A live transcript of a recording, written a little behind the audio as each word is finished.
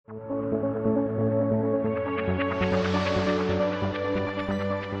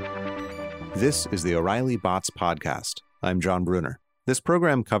This is the O'Reilly Bots Podcast. I'm John Bruner. This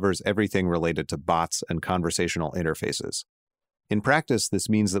program covers everything related to bots and conversational interfaces. In practice, this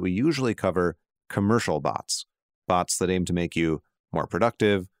means that we usually cover commercial bots, bots that aim to make you more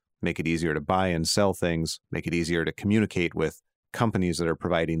productive, make it easier to buy and sell things, make it easier to communicate with companies that are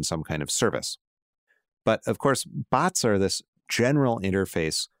providing some kind of service. But of course, bots are this general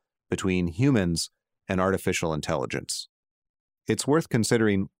interface between humans and artificial intelligence. It's worth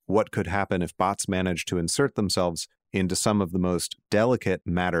considering what could happen if bots manage to insert themselves into some of the most delicate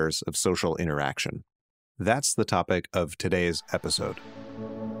matters of social interaction. That's the topic of today's episode.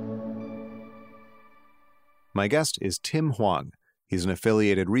 My guest is Tim Hwang. He's an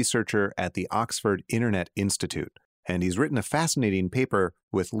affiliated researcher at the Oxford Internet Institute, and he's written a fascinating paper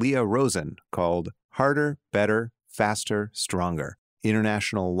with Leah Rosen called Harder, Better, Faster, Stronger: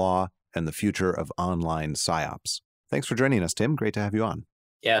 International Law and the Future of Online PsyOps. Thanks for joining us, Tim. Great to have you on.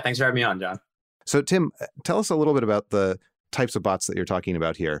 Yeah, thanks for having me on, John. So, Tim, tell us a little bit about the types of bots that you're talking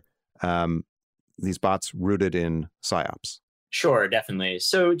about here. These bots rooted in PsyOps. Sure, definitely.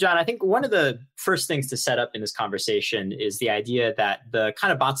 So, John, I think one of the first things to set up in this conversation is the idea that the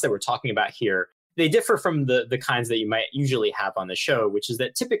kind of bots that we're talking about here, they differ from the kinds that you might usually have on the show, which is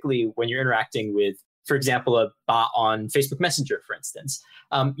that typically when you're interacting with, for example, a bot on Facebook Messenger, for instance,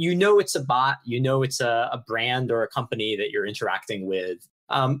 you know it's a bot, you know it's a brand or a company that you're interacting with.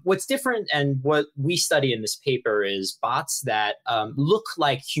 What's different and what we study in this paper is bots that look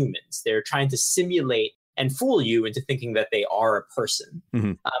like humans. They're trying to simulate and fool you into thinking that they are a person.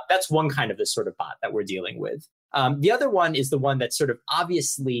 Mm-hmm. That's one kind of this sort of bot that we're dealing with. The other one is the one that's sort of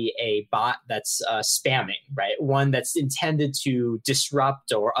obviously a bot that's spamming, right? One that's intended to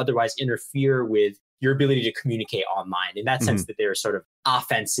disrupt or otherwise interfere with your ability to communicate online, in that sense that they're sort of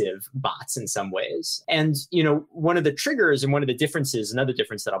offensive bots in some ways. And, you know, one of the triggers and one of the differences, another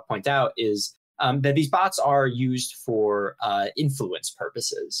difference that I'll point out is that these bots are used for influence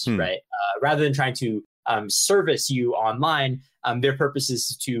purposes, right? Rather than trying to service you online, their purpose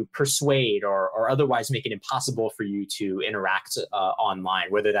is to persuade or otherwise make it impossible for you to interact online,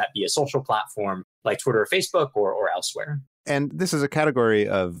 whether that be a social platform like Twitter or Facebook or elsewhere. And this is a category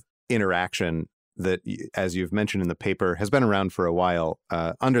of interaction that, as you've mentioned in the paper, has been around for a while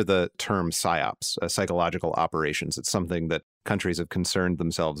under the term PsyOps, psychological operations. It's something that countries have concerned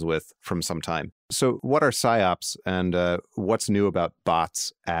themselves with from some time. So what are PsyOps and what's new about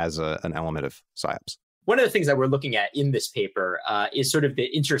bots as an element of PsyOps? One of the things that we're looking at in this paper is sort of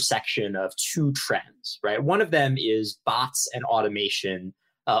the intersection of two trends, right? One of them is bots and automation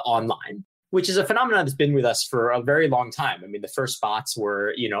online, which is a phenomenon that's been with us for a very long time. I mean, the first bots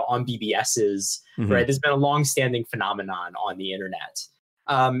were, on BBSs, right? There's been a long-standing phenomenon on the internet.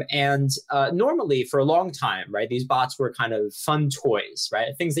 Normally, for a long time, right, these bots were kind of fun toys,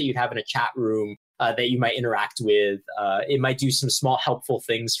 right? Things that you'd have in a chat room that you might interact with. It might do some small helpful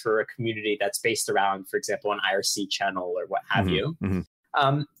things for a community that's based around, for example, an IRC channel or what have you. One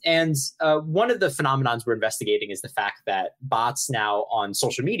of the phenomenons we're investigating is the fact that bots now on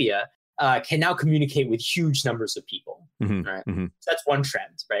social media can now communicate with huge numbers of people. Right? So that's one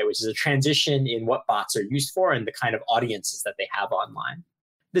trend, right? Which is a transition in what bots are used for and the kind of audiences that they have online.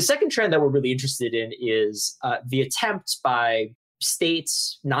 The second trend that we're really interested in is the attempt by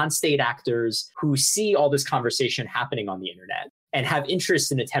states, non-state actors who see all this conversation happening on the internet and have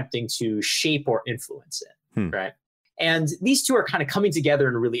interest in attempting to shape or influence it, right? And these two are kind of coming together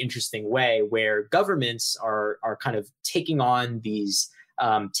in a really interesting way where governments are kind of taking on these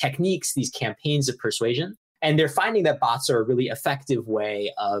techniques, these campaigns of persuasion, and they're finding that bots are a really effective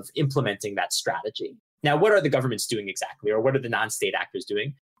way of implementing that strategy. Now, what are the governments doing exactly, or what are the non-state actors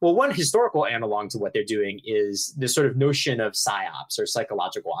doing? Well, one historical analog to what they're doing is the sort of notion of PsyOps, or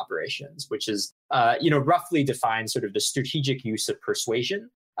psychological operations, which is, roughly defined sort of the strategic use of persuasion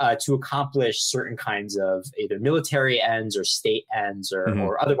to accomplish certain kinds of either military ends or state ends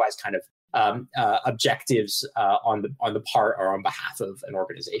or otherwise kind of objectives on the part or on behalf of an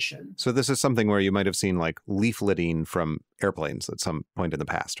organization. So this is something where you might have seen like leafleting from airplanes at some point in the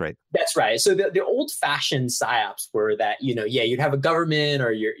past, right? That's right. So the old-fashioned PsyOps were that, you'd have a government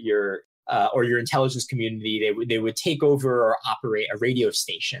or your intelligence community. They would take over or operate a radio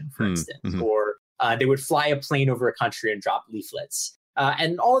station, for instance, or they would fly a plane over a country and drop leaflets.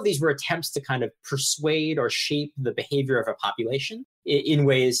 And all of these were attempts to kind of persuade or shape the behavior of a population in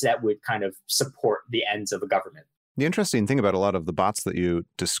ways that would kind of support the ends of a government. The interesting thing about a lot of the bots that you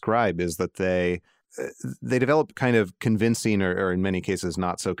describe is that they develop kind of convincing or in many cases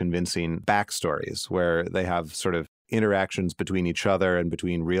not so convincing backstories where they have sort of interactions between each other and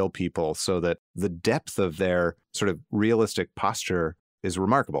between real people so that the depth of their sort of realistic posture is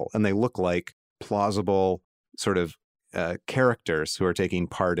remarkable. And they look like plausible sort of characters who are taking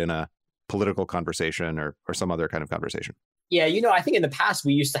part in a political conversation or some other kind of conversation. Yeah, I think in the past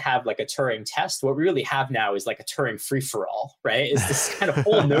we used to have like a Turing test. What we really have now is like a Turing free-for-all, right? It's this kind of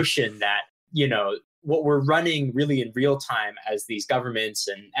whole notion that, what we're running really in real time as these governments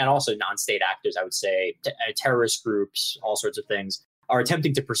and also non-state actors, I would say, terrorist groups, all sorts of things, are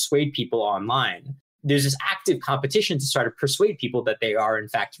attempting to persuade people online. There's this active competition to try to persuade people that they are in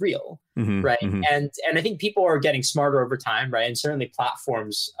fact real, right? Mm-hmm. And I think people are getting smarter over time, right? And certainly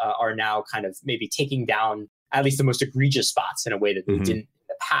platforms are now kind of maybe taking down at least the most egregious bots in a way that they didn't in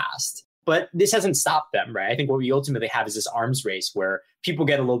the past. But this hasn't stopped them, right? I think what we ultimately have is this arms race where people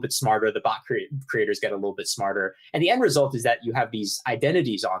get a little bit smarter, the bot creators get a little bit smarter. And the end result is that you have these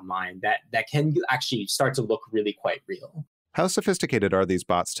identities online that can actually start to look really quite real. How sophisticated are these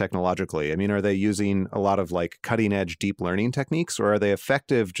bots technologically? I mean, are they using a lot of like cutting edge deep learning techniques, or are they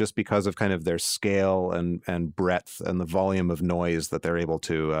effective just because of kind of their scale and breadth and the volume of noise that they're able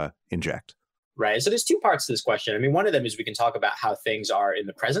to inject? Right. So there's two parts to this question. I mean, one of them is we can talk about how things are in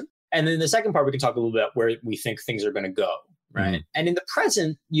the present. And then the second part, we can talk a little bit where we think things are going to go. Right. Mm-hmm. And in the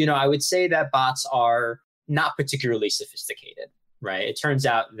present, I would say that bots are not particularly sophisticated. Right. It turns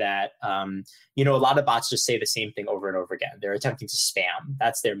out that, a lot of bots just say the same thing over and over again. They're attempting to spam.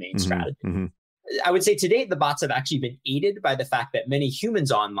 That's their main strategy. Mm-hmm. I would say to date, the bots have actually been aided by the fact that many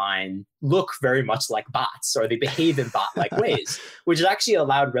humans online look very much like bots, or they behave in bot-like ways, which has actually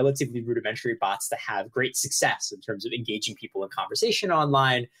allowed relatively rudimentary bots to have great success in terms of engaging people in conversation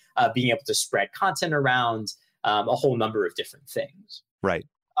online, being able to spread content around, a whole number of different things. Right.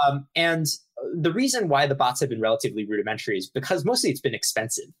 And the reason why the bots have been relatively rudimentary is because mostly it's been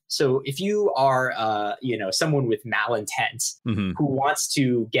expensive. So if you are, someone with malintent who wants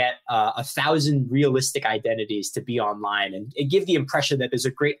to get 1,000 realistic identities to be online and give the impression that there's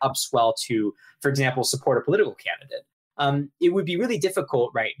a great upswell to, for example, support a political candidate, it would be really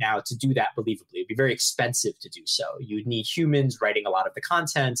difficult right now to do that believably. It'd be very expensive to do so. You'd need humans writing a lot of the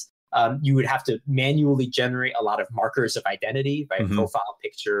content. You would have to manually generate a lot of markers of identity, right? Profile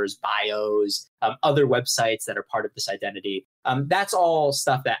pictures, bios, other websites that are part of this identity. That's all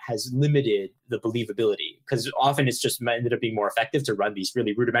stuff that has limited the believability, because often it's just ended up being more effective to run these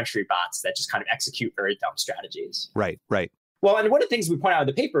really rudimentary bots that just kind of execute very dumb strategies. Right. Well, and one of the things we point out in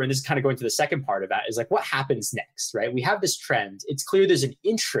the paper, and this is kind of going to the second part of that, is like what happens next, right? We have this trend. It's clear there's an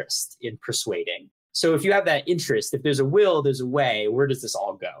interest in persuading. So if you have that interest, if there's a will, there's a way, where does this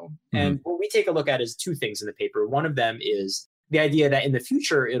all go? And what we take a look at is two things in the paper. One of them is the idea that in the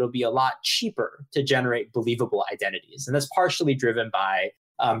future, it'll be a lot cheaper to generate believable identities. And that's partially driven by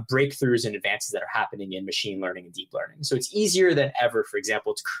breakthroughs and advances that are happening in machine learning and deep learning. So it's easier than ever, for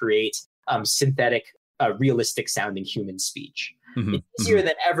example, to create synthetic, realistic sounding human speech. It's easier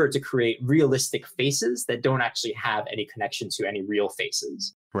than ever to create realistic faces that don't actually have any connection to any real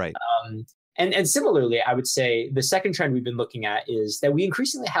faces. Right. And similarly, I would say the second trend we've been looking at is that we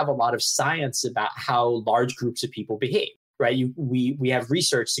increasingly have a lot of science about how large groups of people behave, right? We have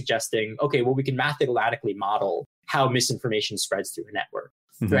research suggesting, okay, well, we can mathematically model how misinformation spreads through a network,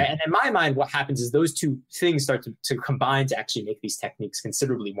 right? And in my mind, what happens is those two things start to combine to actually make these techniques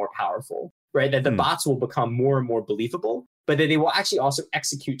considerably more powerful, right? That the bots will become more and more believable, but that they will actually also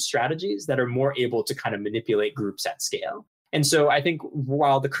execute strategies that are more able to kind of manipulate groups at scale. And so I think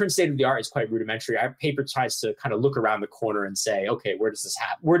while the current state of the art is quite rudimentary, our paper tries to kind of look around the corner and say, okay, where does this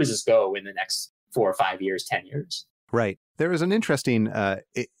happen? Where does this go in the next 4 or 5 years, 10 years? Right. There was an interesting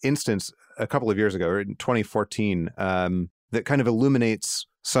instance a couple of years ago, or in 2014, that kind of illuminates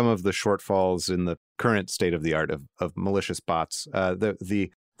some of the shortfalls in the current state of the art of malicious bots. The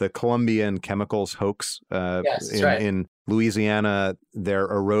Colombian chemicals hoax in Louisiana, there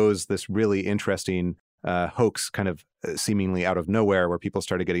arose this really interesting hoax kind of seemingly out of nowhere, where people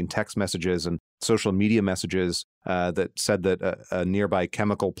started getting text messages and social media messages that said that a nearby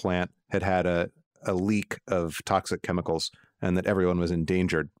chemical plant had a leak of toxic chemicals and that everyone was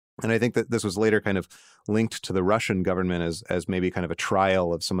endangered. And I think that this was later kind of linked to the Russian government as maybe kind of a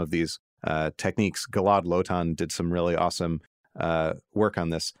trial of some of these techniques. Gilad Lotan did some really awesome work on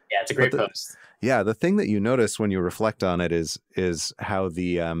this. Yeah, it's a great post. Yeah, the thing that you notice when you reflect on it is how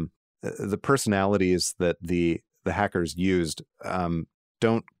the personalities that the hackers used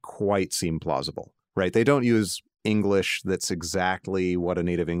don't quite seem plausible, right? They don't use English that's exactly what a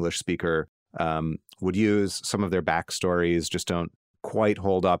native English speaker would use. Some of their backstories just don't quite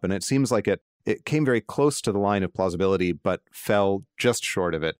hold up. And it seems like it came very close to the line of plausibility, but fell just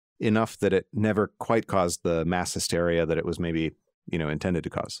short of it, enough that it never quite caused the mass hysteria that it was maybe, intended to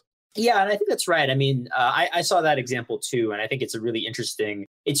cause. Yeah, and I think that's right. I mean, I saw that example too, and I think it's a really interesting.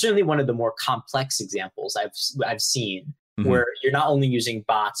 It's certainly one of the more complex examples I've seen, where you're not only using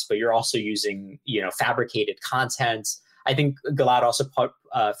bots, but you're also using fabricated content. I think Gilad also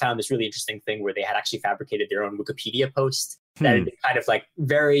found this really interesting thing where they had actually fabricated their own Wikipedia post that had been kind of like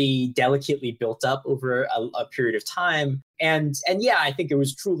very delicately built up over a period of time. And yeah, I think it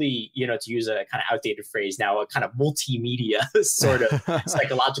was truly, to use a kind of outdated phrase now, a kind of multimedia sort of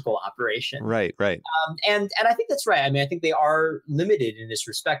psychological operation. Right. And I think that's right. I mean, I think they are limited in this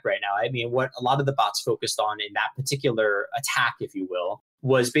respect right now. I mean, what a lot of the bots focused on in that particular attack, if you will,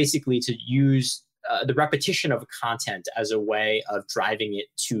 was basically to use the repetition of content as a way of driving it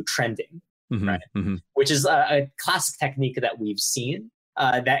to trending. Right? Which is a classic technique that we've seen.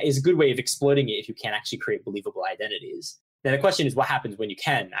 That is a good way of exploiting it if you can't actually create believable identities. Then the question is, what happens when you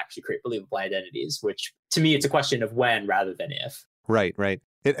can actually create believable identities? Which, to me, it's a question of when rather than if. Right.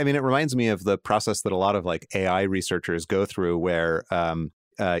 It reminds me of the process that a lot of like AI researchers go through where,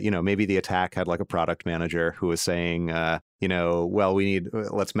 maybe the attack had like a product manager who was saying, well,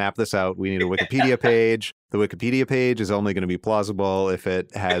 let's map this out. We need a Wikipedia page. The Wikipedia page is only going to be plausible if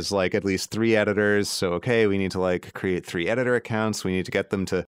it has like at least 3 editors. So, okay, we need to like create 3 editor accounts. We need to get them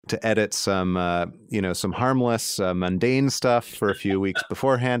to edit some harmless, mundane stuff for a few weeks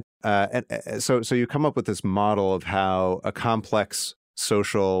beforehand. And so you come up with this model of how a complex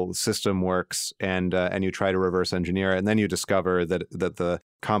social system works, and you try to reverse engineer it, and then you discover that the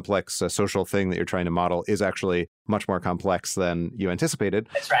complex social thing that you're trying to model is actually much more complex than you anticipated.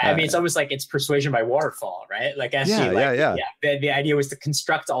 That's right. I mean, it's almost like it's persuasion by waterfall, right? Like actually, the idea was to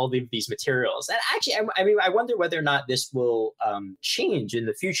construct all of these materials. And actually, I wonder whether or not this will change in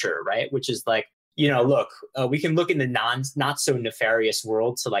the future, right? Which is like, we can look in the not so nefarious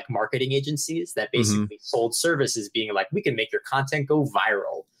world to like marketing agencies that basically sold services being like, we can make your content go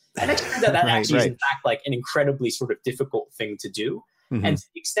viral. And it turns out that actually is in fact like an incredibly sort of difficult thing to do. And to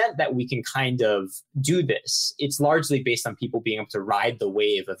the extent that we can kind of do this, it's largely based on people being able to ride the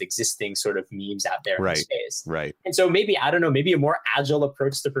wave of existing sort of memes out there in space. Right. And so maybe a more agile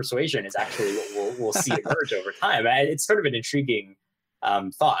approach to persuasion is actually what we'll see emerge over time. It's sort of an intriguing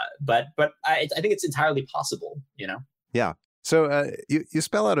thought, but I think it's entirely possible, Yeah. So you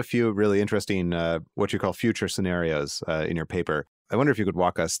spell out a few really interesting what you call future scenarios in your paper. I wonder if you could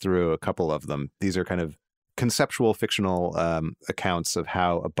walk us through a couple of them. These are kind of conceptual fictional accounts of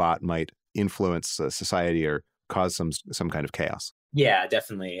how a bot might influence society or cause some kind of chaos. Yeah,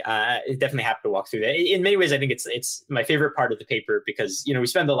 definitely. Definitely happy to walk through that. In many ways, I think it's my favorite part of the paper because, we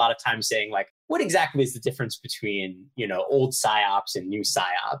spend a lot of time saying like, what exactly is the difference between, old psyops and new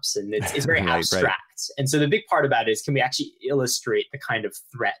psyops? And it's very abstract. Right. And so the big part about it is, can we actually illustrate the kind of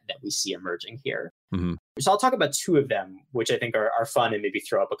threat that we see emerging here? So I'll talk about 2 of them, which I think are fun, and maybe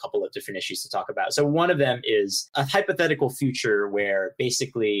throw up a couple of different issues to talk about. So one of them is a hypothetical future where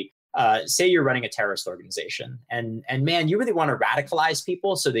basically, say you're running a terrorist organization and man, you really want to radicalize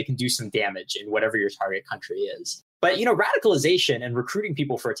people so they can do some damage in whatever your target country is. But, radicalization and recruiting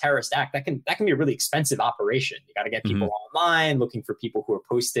people for a terrorist act, that can be a really expensive operation. You got to get people online, looking for people who are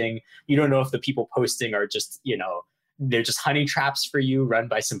posting. You don't know if the people posting are just, they're just honey traps for you run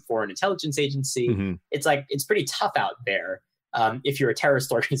by some foreign intelligence agency. It's like, it's pretty tough out there if you're a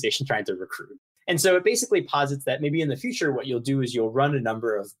terrorist organization trying to recruit. And so it basically posits that maybe in the future, what you'll do is you'll run a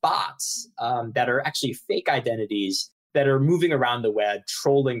number of bots that are actually fake identities that are moving around the web,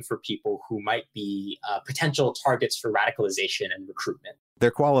 trolling for people who might be potential targets for radicalization and recruitment. They're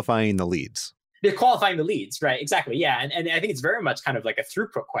qualifying the leads. They're qualifying the leads, right? Exactly. Yeah. And I think it's very much kind of like a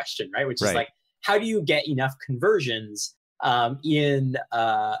throughput question, right? Which is like, how do you get enough conversions in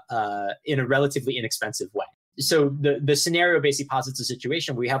a relatively inexpensive way? So the scenario basically posits a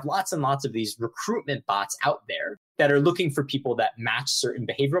situation where we have lots and lots of these recruitment bots out there that are looking for people that match certain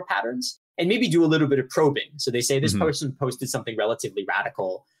behavioral patterns and maybe do a little bit of probing. So they say this person posted something relatively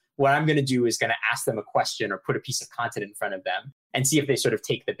radical. What I'm going to do is going to ask them a question or put a piece of content in front of them and see if they sort of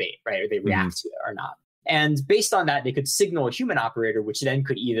take the bait, right? Or they react to it or not. And based on that, they could signal a human operator, which then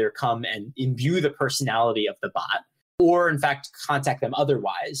could either come and imbue the personality of the bot, or in fact, contact them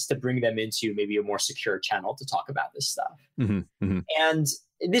otherwise to bring them into maybe a more secure channel to talk about this stuff. And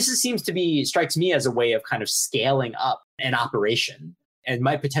this strikes me as a way of kind of scaling up an operation and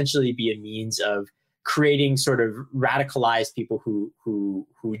might potentially be a means of creating sort of radicalized people who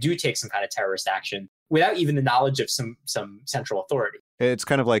do take some kind of terrorist action without even the knowledge of some central authority. It's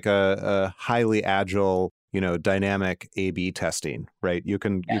kind of like a highly agile, dynamic A/B testing, right? You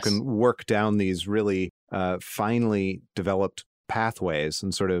can work down these really finely developed pathways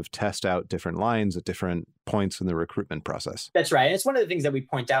and sort of test out different lines at different points in the recruitment process. That's right. And it's one of the things that we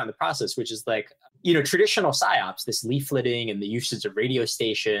point out in the process, which is like, traditional psyops, this leafleting and the usage of radio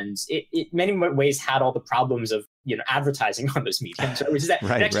stations, it many ways had all the problems of, advertising on those mediums, right? Which is that it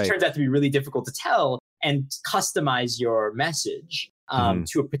actually turns out to be really difficult to tell and customize your message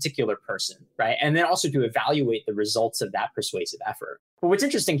to a particular person, right? And then also to evaluate the results of that persuasive effort. But what's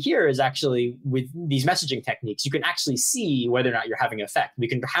interesting here is actually with these messaging techniques, you can actually see whether or not you're having an effect. We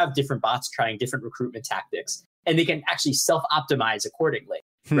can have different bots trying different recruitment tactics, and they can actually self-optimize accordingly,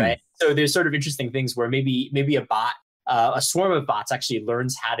 right? So there's sort of interesting things where maybe a bot, a swarm of bots actually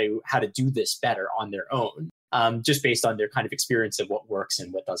learns how to do this better on their own, just based on their kind of experience of what works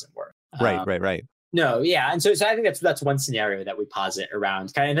and what doesn't work. Right. No, yeah. And so I think that's one scenario that we posit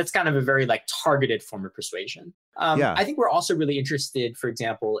around, and that's kind of a very like targeted form of persuasion. I think we're also really interested, for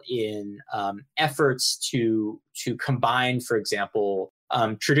example, in efforts to combine, for example,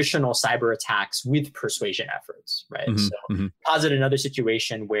 traditional cyber attacks with persuasion efforts, right? Posit another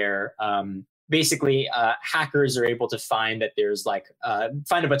situation where basically hackers are able to find that there's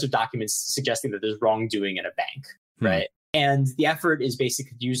find a bunch of documents suggesting that there's wrongdoing in a bank, right? And the effort is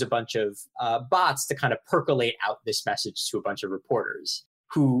basically to use a bunch of bots to kind of percolate out this message to a bunch of reporters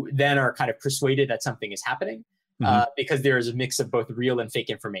who then are kind of persuaded that something is happening because there is a mix of both real and fake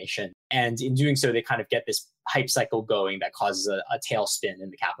information. And in doing so, they kind of get this hype cycle going that causes a tailspin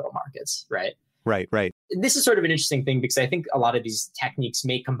in the capital markets, right? Right. This is sort of an interesting thing because I think a lot of these techniques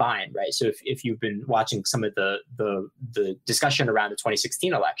may combine, right? So if you've been watching some of the discussion around the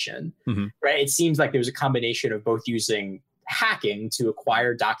 2016 election, right, it seems like there's a combination of both using hacking to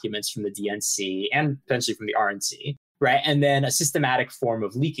acquire documents from the DNC and potentially from the RNC, right? And then a systematic form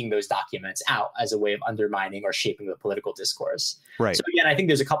of leaking those documents out as a way of undermining or shaping the political discourse. Right. So again, I think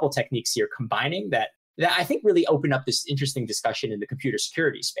there's a couple techniques here combining that I think really open up this interesting discussion in the computer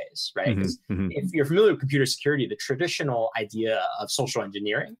security space, right? Because if you're familiar with computer security, the traditional idea of social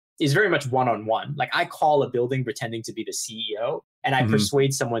engineering is very much one-on-one. Like I call a building pretending to be the CEO and I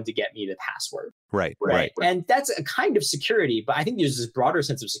persuade someone to get me the password. Right. And that's a kind of security, but I think there's this broader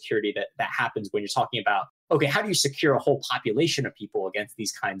sense of security that happens when you're talking about, okay, how do you secure a whole population of people against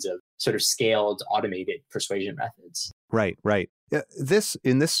these kinds of sort of scaled, automated persuasion methods? Right.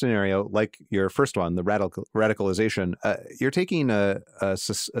 In this scenario, like your first one, the radicalization, you're taking a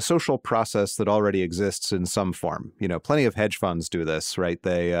social process that already exists in some form. Plenty of hedge funds do this, right?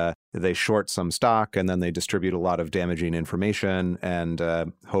 They short some stock and then they distribute a lot of damaging information and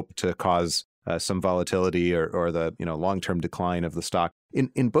hope to cause some volatility or the long-term decline of the stock.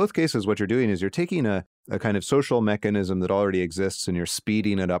 In both cases, what you're doing is you're taking a kind of social mechanism that already exists and you're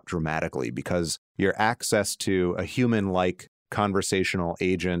speeding it up dramatically because your access to a human-like conversational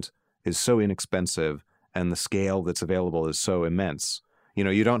agent is so inexpensive and the scale that's available is so immense.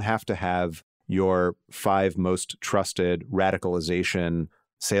 You don't have to have your 5 most trusted radicalization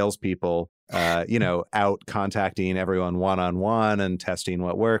salespeople, out contacting everyone one-on-one and testing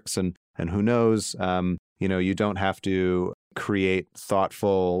what works and who knows, you don't have to create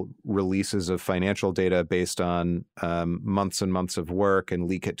thoughtful releases of financial data based on months and months of work and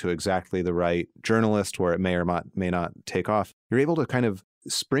leak it to exactly the right journalist where it may or may not take off. You're able to kind of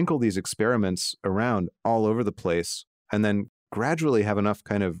sprinkle these experiments around all over the place and then gradually have enough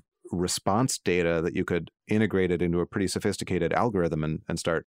kind of response data that you could integrate it into a pretty sophisticated algorithm and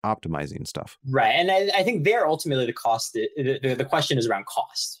start optimizing stuff. Right. And I think there ultimately the cost, the question is around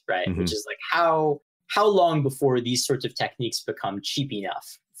cost, right? Which is like how long before these sorts of techniques become cheap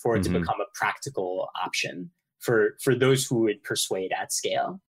enough for it to become a practical option for those who would persuade at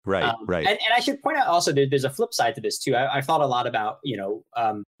scale. Right. And I should point out also that there's a flip side to this too. I've thought a lot about,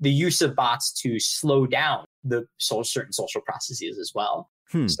 the use of bots to slow down certain social processes as well.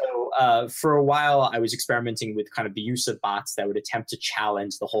 So for a while, I was experimenting with kind of the use of bots that would attempt to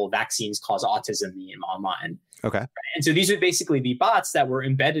challenge the whole vaccines cause autism meme online. Okay. And so these would basically be bots that were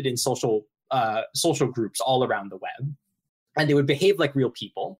embedded in social groups all around the web. And they would behave like real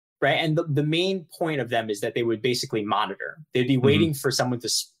people, right? And the main point of them is that they would basically monitor. They'd be waiting for someone to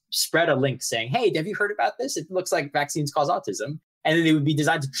spread a link saying, hey, have you heard about this? It looks like vaccines cause autism. And then they would be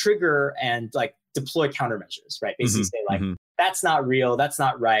designed to trigger and deploy countermeasures, right? Basically say that's not real, that's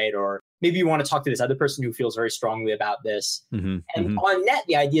not right, or maybe you want to talk to this other person who feels very strongly about this. And on net,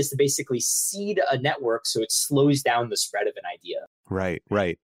 the idea is to basically seed a network so it slows down the spread of an idea.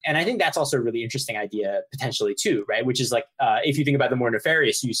 Right. And I think that's also a really interesting idea potentially too, right? Which is if you think about the more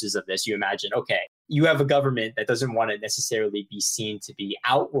nefarious uses of this, you imagine, okay, you have a government that doesn't want to necessarily be seen to be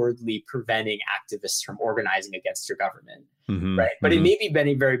outwardly preventing activists from organizing against your government, right? But it may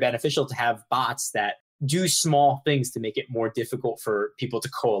be very beneficial to have bots that do small things to make it more difficult for people to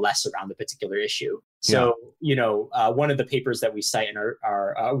coalesce around the particular issue. So, one of the papers that we cite in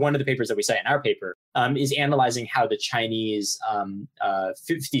our paper is analyzing how the Chinese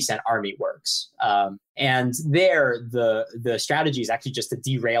 50-cent army works. And there, the strategy is actually just to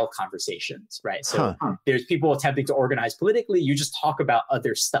derail conversations, right? So there's people attempting to organize politically. You just talk about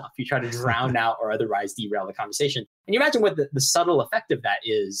other stuff. You try to drown out or otherwise derail the conversation. And you imagine what the subtle effect of that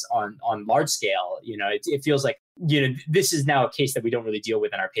is on large scale. It feels like, this is now a case that we don't really deal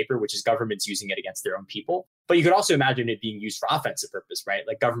with in our paper, which is governments using it against their own people. But you could also imagine it being used for offensive purpose, right?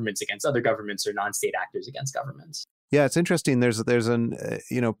 Like governments against other governments or non-state actors against governments. Yeah, it's interesting. There's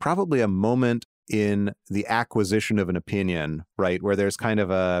probably a moment in the acquisition of an opinion, right, where there's kind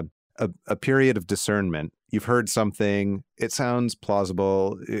of a period of discernment. You've heard something, it sounds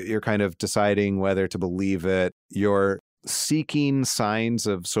plausible, you're kind of deciding whether to believe it. You're seeking signs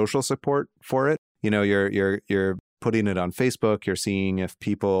of social support for it. You're putting it on Facebook. You're seeing if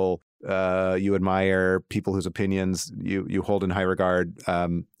people you admire, people whose opinions you hold in high regard,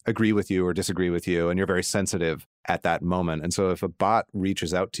 agree with you or disagree with you, and you're very sensitive at that moment. And so if a bot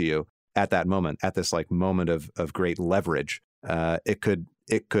reaches out to you at that moment, at this like moment of great leverage, it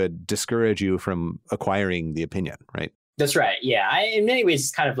could discourage you from acquiring the opinion, right? That's right. Yeah. In many ways,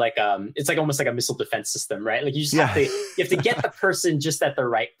 it's kind of like it's like almost like a missile defense system, right? Like you just have to get the person just at the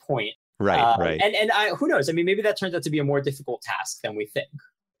right point. Right. Right. And who knows? I mean, maybe that turns out to be a more difficult task than we think.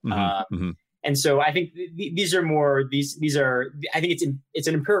 And so I think these are I think it's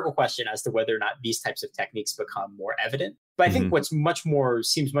an empirical question as to whether or not these types of techniques become more evident. But I think what's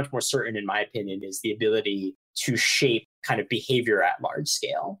seems much more certain, in my opinion, is the ability to shape kind of behavior at large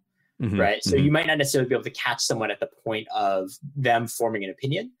scale, right? So you might not necessarily be able to catch someone at the point of them forming an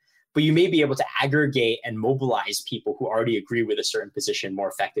opinion, but you may be able to aggregate and mobilize people who already agree with a certain position more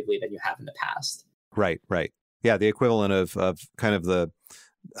effectively than you have in the past. Right. Yeah, the equivalent of kind of the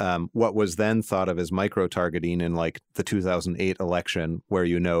what was then thought of as micro-targeting in like the 2008 election, where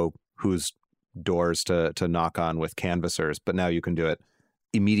whose doors to knock on with canvassers, but now you can do it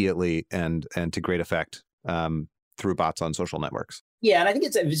immediately and to great effect through bots on social networks. Yeah, and I think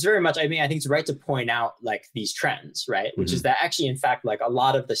it's very much, I think it's right to point out like these trends, right? Which is that actually, in fact, like a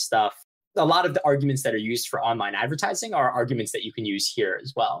lot of the arguments that are used for online advertising are arguments that you can use here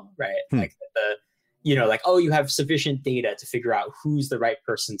as well, right? Like you have sufficient data to figure out who's the right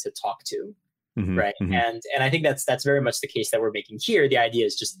person to talk to, right? And I think that's very much the case that we're making here. The idea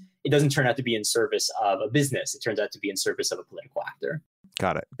is just, it doesn't turn out to be in service of a business. It turns out to be in service of a political actor.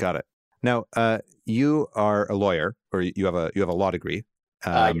 Got it. Now, you are a lawyer, or you have a law degree,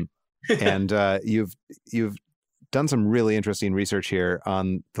 and you've done some really interesting research here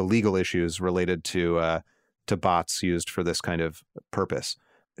on the legal issues related to bots used for this kind of purpose.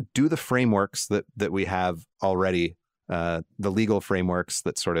 Do the frameworks that we have already, the legal frameworks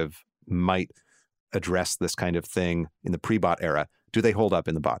that sort of might address this kind of thing in the pre-bot era, do they hold up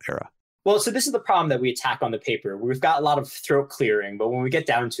in the bot era? Well, so this is the problem that we attack on the paper. We've got a lot of throat clearing, but when we get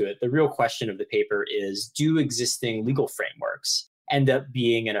down to it, the real question of the paper is, do existing legal frameworks end up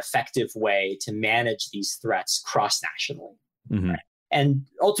being an effective way to manage these threats cross-nationally? Right? And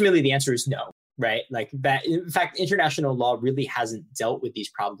ultimately, the answer is no, right? Like that. In fact, international law really hasn't dealt with these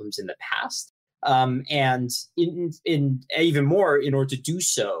problems in the past. And in even more, in order to do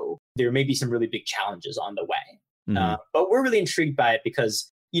so, there may be some really big challenges on the way. But we're really intrigued by it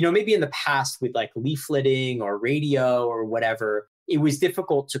because, maybe in the past with like leafleting or radio or whatever, it was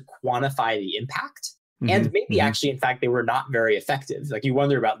difficult to quantify the impact. And maybe actually, in fact, they were not very effective. Like you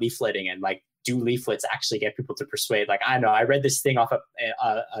wonder about leafleting and like, do leaflets actually get people to persuade? Like, I know I read this thing off of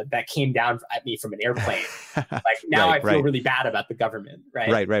that came down at me from an airplane. Like now I feel really bad about the government,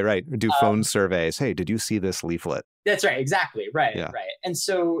 right? Right. Do phone surveys. Hey, did you see this leaflet? That's right. Exactly. Right. And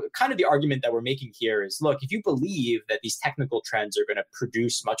so kind of the argument that we're making here is, look, if you believe that these technical trends are going to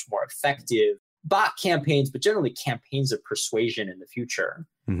produce much more effective bot campaigns, but generally campaigns of persuasion in the future,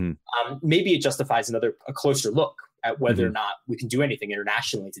 maybe it justifies a closer look at whether or not we can do anything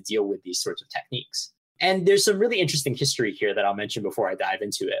internationally to deal with these sorts of techniques. And there's some really interesting history here that I'll mention before I dive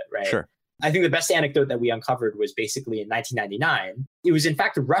into it, right? Sure. I think the best anecdote that we uncovered was basically in 1999. It was in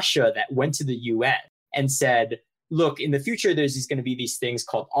fact Russia that went to the UN and said, look, in the future, there's going to be these things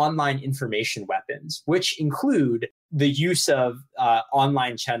called online information weapons, which include the use of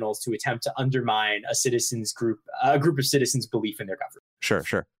online channels to attempt to undermine a group of citizens' belief in their government.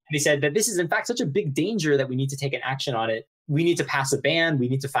 Sure. They said that this is in fact such a big danger that we need to take an action on it. We need to pass a ban. We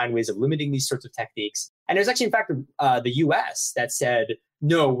need to find ways of limiting these sorts of techniques. And there's actually, in fact, the US that said,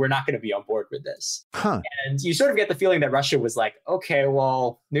 no, we're not going to be on board with this. Huh. And you sort of get the feeling that Russia was like, okay,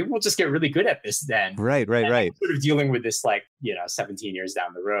 well, maybe we'll just get really good at this then. Right. Sort of dealing with this 17 years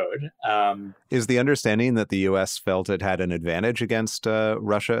down the road. Is the understanding that the U.S. felt it had an advantage against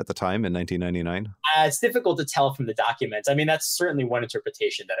Russia at the time in 1999? It's difficult to tell from the documents. I mean, that's certainly one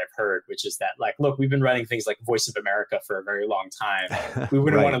interpretation that I've heard, which is that look, we've been running things like Voice of America for a very long time. We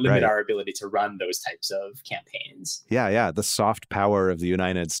wouldn't want to limit our ability to run those types of campaigns. Yeah. The soft power of the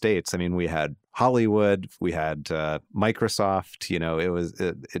United States. I mean, we had Hollywood, we had Microsoft.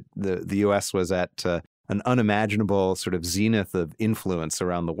 The U.S. was at an unimaginable sort of zenith of influence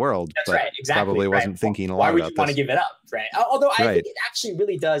around the world. That's right, exactly. Probably wasn't thinking a lot about this. Why would you about want to give it up, right? Although I think it actually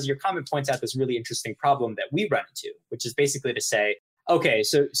really does. Your comment points out this really interesting problem that we run into, which is basically to say, okay,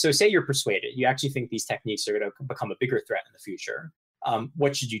 so say you're persuaded. You actually think these techniques are going to become a bigger threat in the future.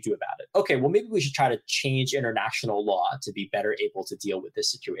 What should you do about it? Okay, well, maybe we should try to change international law to be better able to deal with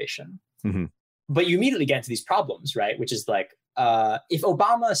this situation. Mm-hmm. But you immediately get into these problems, right? Which is if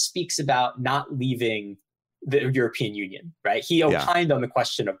Obama speaks about not leaving the European Union, right? He opined on the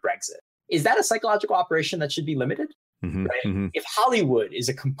question of Brexit. Is that a psychological operation that should be limited? Mm-hmm. Right? Mm-hmm. If Hollywood is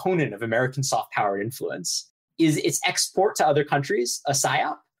a component of American soft power influence, is its export to other countries a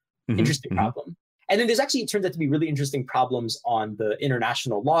psyop? Mm-hmm. Interesting problem. And then it turns out to be really interesting problems on the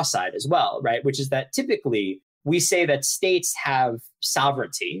international law side as well, right? Which is that typically we say that states have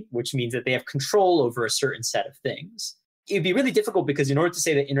sovereignty, which means that they have control over a certain set of things. It'd be really difficult because in order to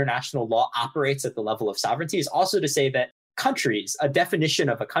say that international law operates at the level of sovereignty is also to say that countries, a definition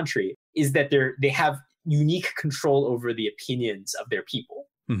of a country is that they have unique control over the opinions of their people.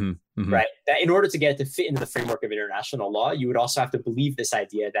 Mm-hmm. Mm-hmm. Right? That in order to get it to fit into the framework of international law, you would also have to believe this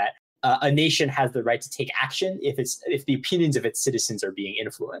idea that a nation has the right to take action if the opinions of its citizens are being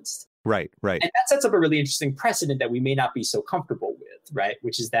influenced. Right. And that sets up a really interesting precedent that we may not be so comfortable with, right?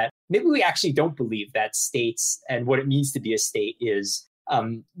 Which is that maybe we actually don't believe that states and what it means to be a state is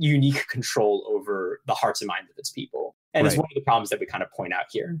unique control over the hearts and minds of its people. And it's one of the problems that we kind of point out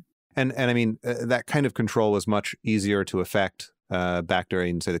here. And I mean, that kind of control was much easier to effect back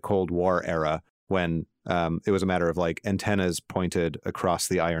during, say, the Cold War era, when it was a matter of antennas pointed across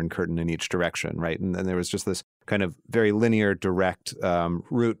the Iron Curtain in each direction, right? And there was just this kind of very linear, direct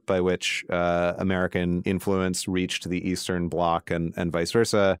route by which American influence reached the Eastern Bloc and vice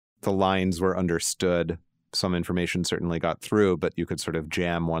versa. The lines were understood. Some information certainly got through, but you could sort of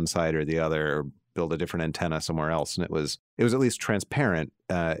jam one side or the other, or build a different antenna somewhere else. And it was at least transparent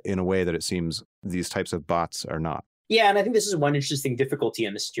in a way that it seems these types of bots are not. Yeah, and I think this is one interesting difficulty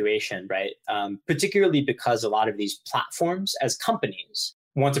in the situation, right? Particularly because a lot of these platforms as companies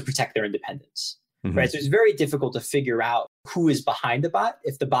want to protect their independence, mm-hmm. right? So it's very difficult to figure out who is behind the bot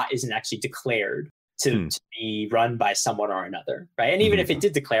if the bot isn't actually declared to be run by someone or another, right? And even if it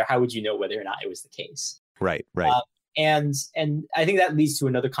did declare, how would you know whether or not it was the case? Right. And I think that leads to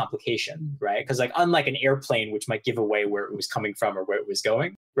another complication, right? Because unlike an airplane, which might give away where it was coming from or where it was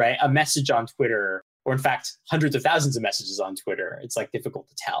going, right? A message on Twitter, or in fact, hundreds of thousands of messages on Twitter, it's difficult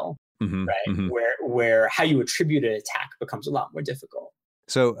to tell, mm-hmm, right? Mm-hmm. Where how you attribute an attack becomes a lot more difficult.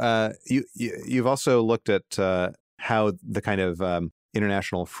 So you've also looked at how the kind of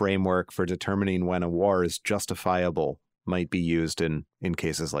international framework for determining when a war is justifiable might be used in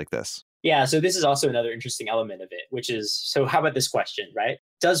cases like this. Yeah, so this is also another interesting element of it, which is, so how about this question, right?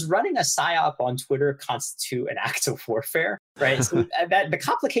 Does running a PSYOP on Twitter constitute an act of warfare, right? So the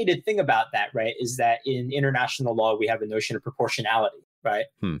complicated thing about that, right, is that in international law, we have a notion of proportionality, right?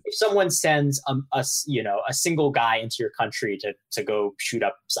 If someone sends a single guy into your country to go shoot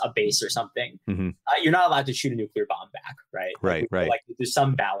up a base or something, you're not allowed to shoot a nuclear bomb back, right? Right. There's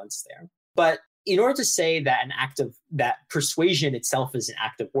some balance there. But in order to say that that persuasion itself is an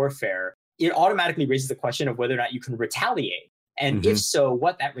act of warfare, it automatically raises the question of whether or not you can retaliate. And if so,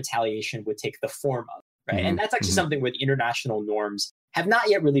 what that retaliation would take the form of, right? And that's actually something where the international norms have not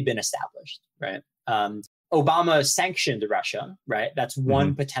yet really been established, right? Obama sanctioned Russia, right? That's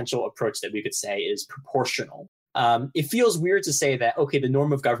one potential approach that we could say is proportional. It feels weird to say that, okay, the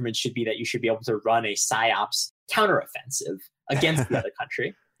norm of government should be that you should be able to run a PSYOPs counteroffensive against the other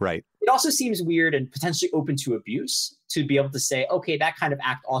country. Right. It also seems weird and potentially open to abuse to be able to say, okay, that kind of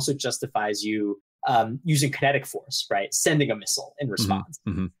act also justifies you using kinetic force, right? Sending a missile in response.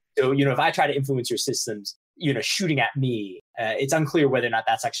 So, if I try to influence your systems, shooting at me, it's unclear whether or not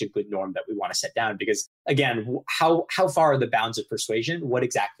that's actually a good norm that we want to set down. Because again, how far are the bounds of persuasion? What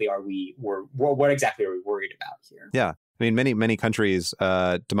exactly are we worried about here? Yeah. I mean, many countries,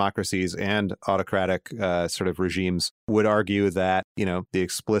 democracies and autocratic sort of regimes would argue that, the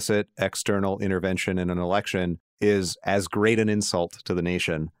explicit external intervention in an election is as great an insult to the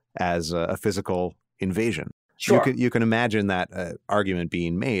nation as a physical invasion. Sure. You can imagine that argument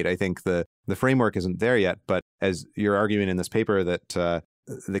being made. I think the framework isn't there yet, but as you're arguing in this paper that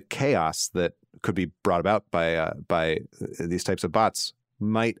the chaos that could be brought about by these types of bots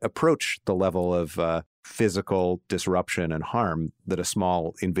might approach the level of physical disruption and harm that a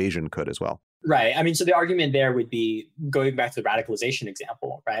small invasion could as well. Right. I mean, so the argument there would be going back to the radicalization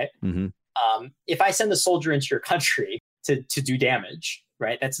example, right? Mm-hmm. If I send a soldier into your country to do damage,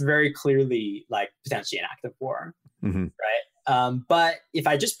 right, that's very clearly like potentially an act of war, mm-hmm. right? But if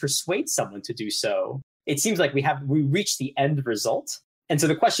I just persuade someone to do so, it seems like we reach the end result. And so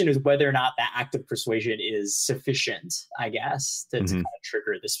the question is whether or not that act of persuasion is sufficient, I guess, to kind of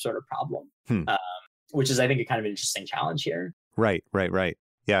trigger this sort of problem, which is, I think, a kind of an interesting challenge here. Right.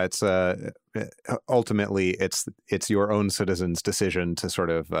 Yeah, it's ultimately it's your own citizens' decision to sort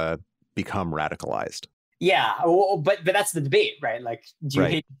of become radicalized. Yeah, well, but that's the debate, right? Like, do you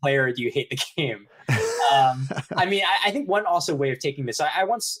hate the player or do you hate the game? I mean, I think one also way of taking this. I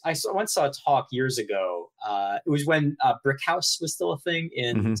once saw a talk years ago. It was when Brick House was still a thing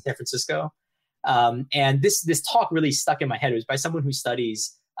in San Francisco, and this talk really stuck in my head. It was by someone who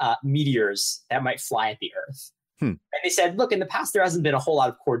studies meteors that might fly at the Earth. And they said, look, in the past, there hasn't been a whole lot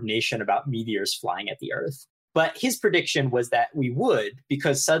of coordination about meteors flying at the Earth. But his prediction was that we would,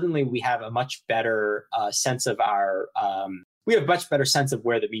 because suddenly we have a much better sense of we have a much better sense of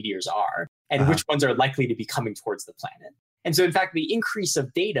where the meteors are and which ones are likely to be coming towards the planet. And so, in fact, the increase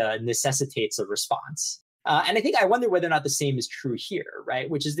of data necessitates a response. And I wonder whether or not the same is true here, right?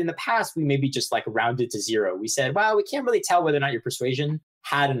 Which is in the past, we maybe just like rounded to zero. We said, well, we can't really tell whether or not your persuasion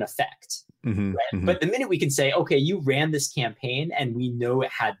had an effect. Right? But the minute we can say, okay, you ran this campaign and we know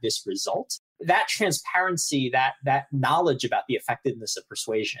it had this result, that transparency, that knowledge about the effectiveness of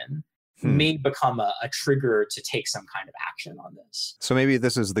persuasion may become a trigger to take some kind of action on this. So maybe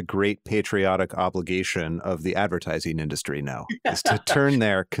this is the great patriotic obligation of the advertising industry now, is to turn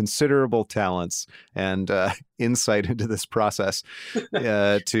their considerable talents and insight into this process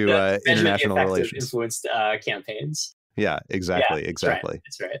to international relations. Influenced campaigns. Yeah, exactly. That's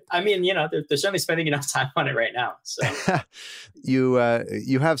right. I mean, they're certainly spending enough time on it right now. So you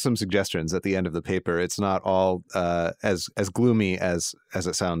have some suggestions at the end of the paper. It's not all as gloomy as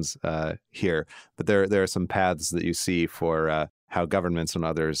it sounds here, but there are some paths that you see for how governments and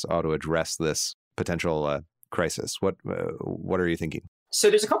others ought to address this potential crisis. What are you thinking? So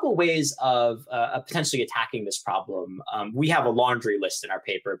there's a couple of ways of potentially attacking this problem. We have a laundry list in our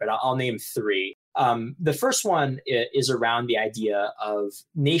paper, but I'll name three. The first one is around the idea of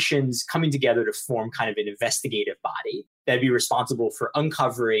nations coming together to form kind of an investigative body that'd be responsible for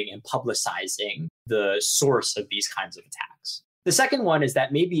uncovering and publicizing the source of these kinds of attacks. The second one is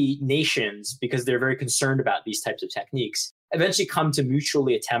that maybe nations, because they're very concerned about these types of techniques, eventually come to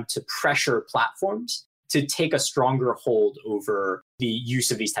mutually attempt to pressure platforms to take a stronger hold over the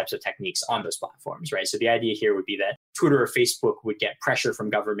use of these types of techniques on those platforms, right? So the idea here would be that Twitter or Facebook would get pressure from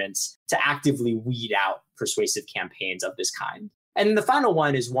governments to actively weed out persuasive campaigns of this kind. And the final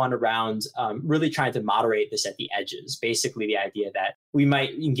one is one around really trying to moderate this at the edges. Basically, the idea that we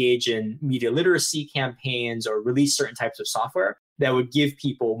might engage in media literacy campaigns or release certain types of software that would give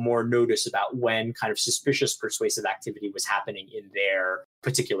people more notice about when kind of suspicious persuasive activity was happening in their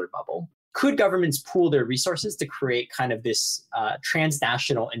particular bubble. Could governments pool their resources to create kind of this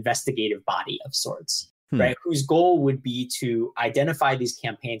transnational investigative body of sorts, right? Whose goal would be to identify these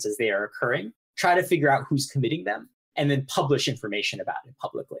campaigns as they are occurring, try to figure out who's committing them, and then publish information about it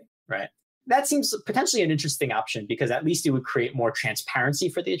publicly, right? That seems potentially an interesting option because at least it would create more transparency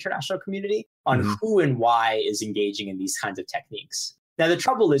for the international community on who and why is engaging in these kinds of techniques. Now, the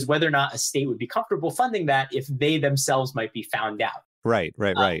trouble is whether or not a state would be comfortable funding that if they themselves might be found out. Right.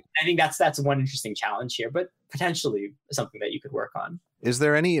 I think that's one interesting challenge here, but potentially something that you could work on. Is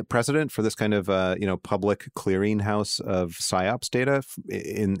there any precedent for this kind of public clearinghouse of PSYOPs data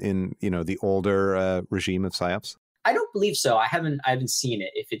in the older regime of PSYOPs? I don't believe so. I haven't seen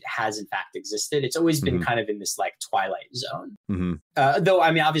it if it has in fact existed. It's always been kind of in this like twilight zone. Though, I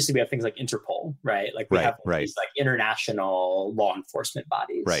mean, obviously we have things like Interpol, right? Like we have these like international law enforcement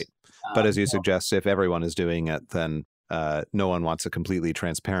bodies. Right. But as you suggest, if everyone is doing it, then no one wants a completely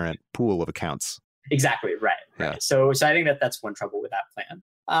transparent pool of accounts. Exactly. Right. Yeah. So I think that's one trouble with that plan.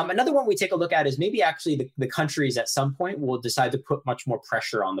 Another one we take a look at is maybe actually the countries at some point will decide to put much more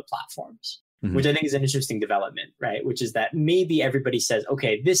pressure on the platforms, which I think is an interesting development, right? Which is that maybe everybody says,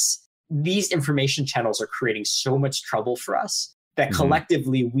 okay, these information channels are creating so much trouble for us that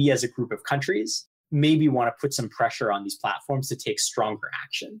collectively we as a group of countries maybe want to put some pressure on these platforms to take stronger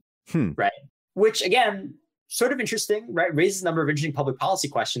action, right? Which again, sort of interesting, right? Raises a number of interesting public policy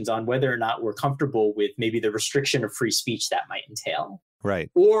questions on whether or not we're comfortable with maybe the restriction of free speech that might entail. Right.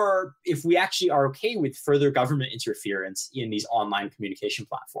 Or if we actually are okay with further government interference in these online communication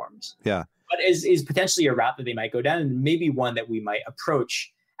platforms. Yeah. But is potentially a route that they might go down, and maybe one that we might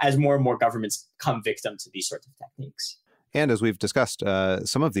approach as more and more governments come victim to these sorts of techniques. And as we've discussed,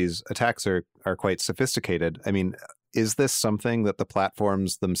 some of these attacks are quite sophisticated. I mean, is this something that the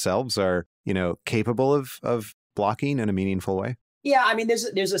platforms themselves are, capable of blocking in a meaningful way? Yeah, I mean,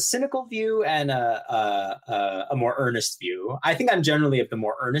 there's a cynical view and a more earnest view. I think I'm generally of the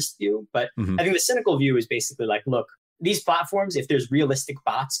more earnest view, but I think the cynical view is basically like, look, these platforms, if there's realistic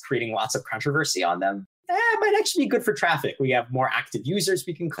bots creating lots of controversy on them, it might actually be good for traffic. We have more active users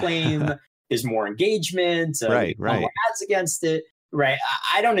we can claim. There's more engagement. Right. More ads against it. Right.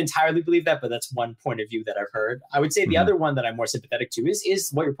 I don't entirely believe that, but that's one point of view that I've heard. I would say the other one that I'm more sympathetic to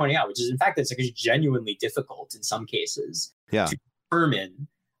is what you're pointing out, which is, in fact, it's genuinely difficult in some cases to determine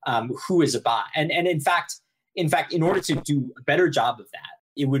who is a bot. And in fact, in order to do a better job of that,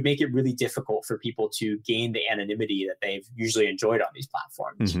 it would make it really difficult for people to gain the anonymity that they've usually enjoyed on these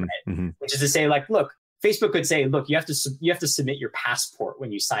platforms. Right? Which is to say, like, look, Facebook could say, look, you have to submit your passport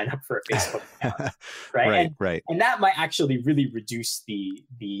when you sign up for a Facebook account, right? And that might actually really reduce the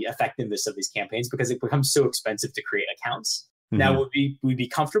effectiveness of these campaigns because it becomes so expensive to create accounts. Now, would we be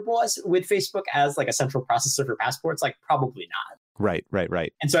comfortable with Facebook as like a central processor for passports? Like, probably not. Right.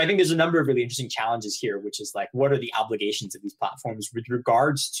 And so I think there's a number of really interesting challenges here, which is like, what are the obligations of these platforms with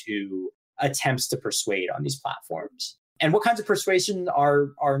regards to attempts to persuade on these platforms? And what kinds of persuasion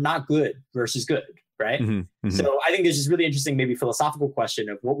are not good versus good? Right. So I think there's this really interesting, maybe philosophical question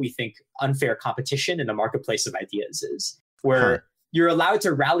of what we think unfair competition in the marketplace of ideas is, where you're allowed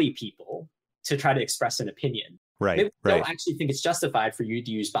to rally people to try to express an opinion. Right. Maybe we don't actually think it's justified for you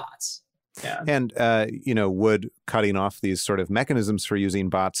to use bots. Yeah. And, would cutting off these sort of mechanisms for using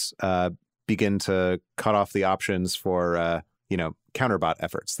bots begin to cut off the options for, counterbot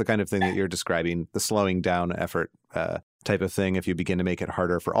efforts, the kind of thing that you're describing, the slowing down effort type of thing? If you begin to make it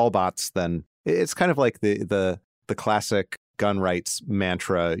harder for all bots, then it's kind of like the classic gun rights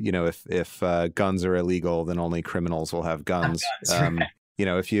mantra. If guns are illegal, then only criminals will have guns. Right.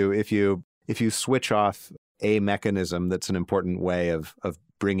 If you switch off a mechanism that's an important way of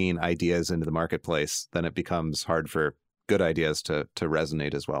bringing ideas into the marketplace, then it becomes hard for good ideas to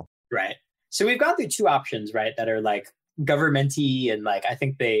resonate as well. Right. So we've gone through two options, right, that are like government-y, and like I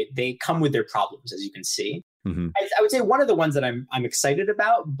think they come with their problems, as you can see. I would say one of the ones that I'm excited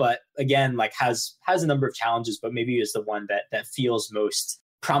about, but again, like has a number of challenges, but maybe is the one that feels most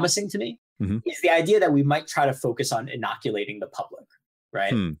promising to me, is the idea that we might try to focus on inoculating the public,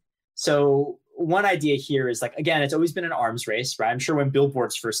 right? So one idea here is like, again, it's always been an arms race, right? I'm sure when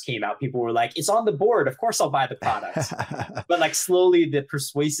billboards first came out, people were like, it's on the board, of course I'll buy the product. But like slowly the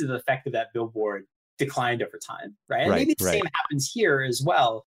persuasive effect of that billboard declined over time, right? And maybe the same happens here as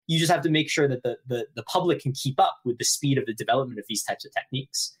well. You just have to make sure that the public can keep up with the speed of the development of these types of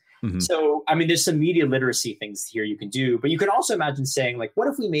techniques. So, I mean, there's some media literacy things here you can do, but you can also imagine saying, like, what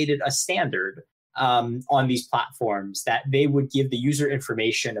if we made it a standard on these platforms that they would give the user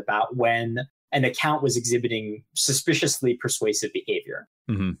information about when an account was exhibiting suspiciously persuasive behavior,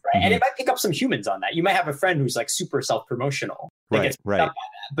 right? And it might pick up some humans on that. You might have a friend who's like super self-promotional that gets picked up by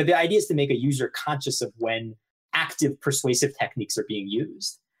that. But the idea is to make a user conscious of when active persuasive techniques are being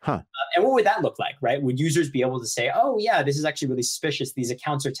used. And what would that look like, right? Would users be able to say, oh, yeah, this is actually really suspicious. These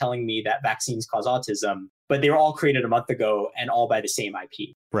accounts are telling me that vaccines cause autism, but they were all created a month ago and all by the same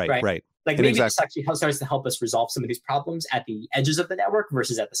IP. Right. Like maybe this actually starts to help us resolve some of these problems at the edges of the network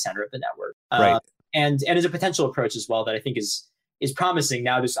versus at the center of the network. And is a potential approach as well that I think is promising.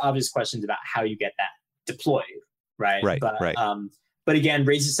 Now, there's obvious questions about how you get that deployed, right? But again,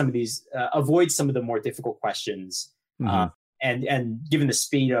 raises some of these, avoids some of the more difficult questions. And given the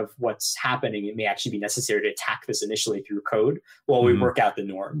speed of what's happening, it may actually be necessary to attack this initially through code while we work out the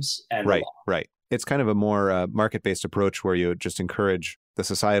norms and the law. It's kind of a more market-based approach where you just encourage the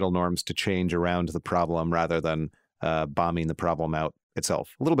societal norms to change around the problem rather than bombing the problem out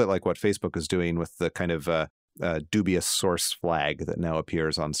itself. A little bit like what Facebook is doing with the kind of dubious source flag that now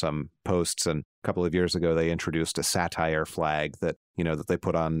appears on some posts. And a couple of years ago, they introduced a satire flag that that they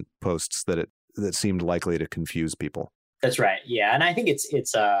put on posts that seemed likely to confuse people. That's right. Yeah. And I think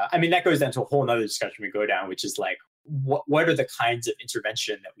it's I mean, that goes down to a whole nother discussion we go down, which is like, what are the kinds of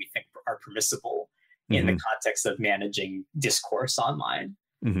intervention that we think are permissible in the context of managing discourse online?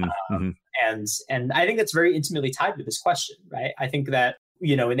 And I think that's very intimately tied to this question, right? I think that,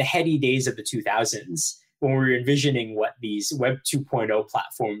 in the heady days of the 2000s, when we were envisioning what these Web 2.0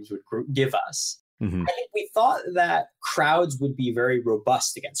 platforms would give us, Mm-hmm. I think we thought that crowds would be very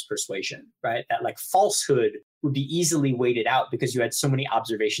robust against persuasion, right? That like falsehood would be easily weighted out because you had so many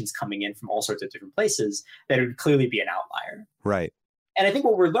observations coming in from all sorts of different places that it would clearly be an outlier. Right. And I think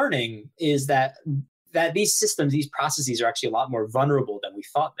what we're learning is that these systems, these processes are actually a lot more vulnerable than we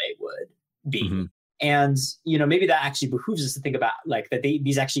thought they would be. Mm-hmm. And, maybe that actually behooves us to think about like that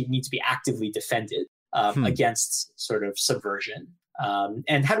these actually need to be actively defended against sort of subversion.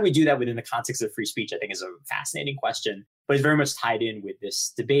 And how do we do that within the context of free speech, I think is a fascinating question, but it's very much tied in with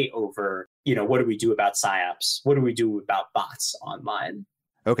this debate over, what do we do about PSYOPs? What do we do about bots online?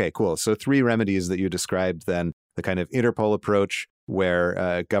 Okay, cool. So 3 remedies that you described then, the kind of Interpol approach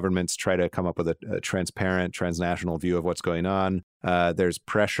where governments try to come up with a transparent, transnational view of what's going on. There's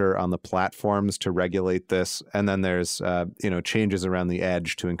pressure on the platforms to regulate this. And then there's, changes around the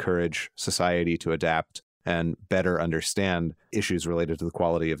edge to encourage society to adapt and better understand issues related to the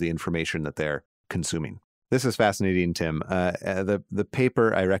quality of the information that they're consuming. This is fascinating, Tim. The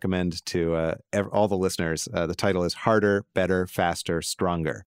paper I recommend to all the listeners, the title is Harder, Better, Faster,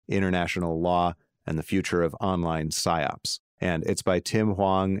 Stronger, International Law and the Future of Online PSYOPs. And it's by Tim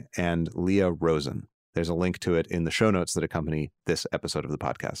Hwang and Leah Rosen. There's a link to it in the show notes that accompany this episode of the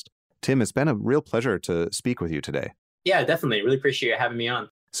podcast. Tim, it's been a real pleasure to speak with you today. Yeah, definitely. Really appreciate you having me on.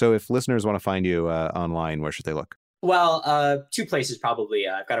 So if listeners want to find you online, where should they look? Well, 2 places probably.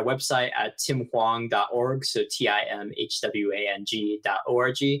 I've got a website at timhwang.org, so timhwang.org.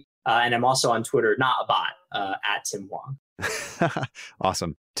 And I'm also on Twitter, not a bot, at Tim Hwang.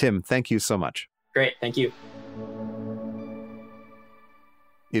 Awesome. Tim, thank you so much. Great. Thank you.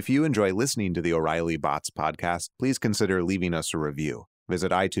 If you enjoy listening to the O'Reilly Bots podcast, please consider leaving us a review.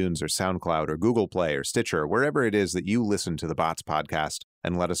 Visit iTunes or SoundCloud or Google Play or Stitcher, wherever it is that you listen to the Bots podcast,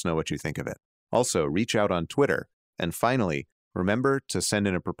 and let us know what you think of it. Also, reach out on Twitter. And finally, remember to send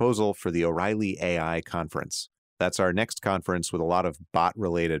in a proposal for the O'Reilly AI Conference. That's our next conference with a lot of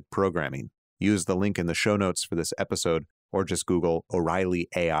bot-related programming. Use the link in the show notes for this episode, or just Google O'Reilly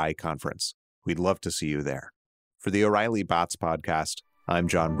AI Conference. We'd love to see you there. For the O'Reilly Bots podcast, I'm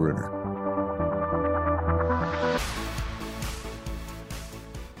John Brunner.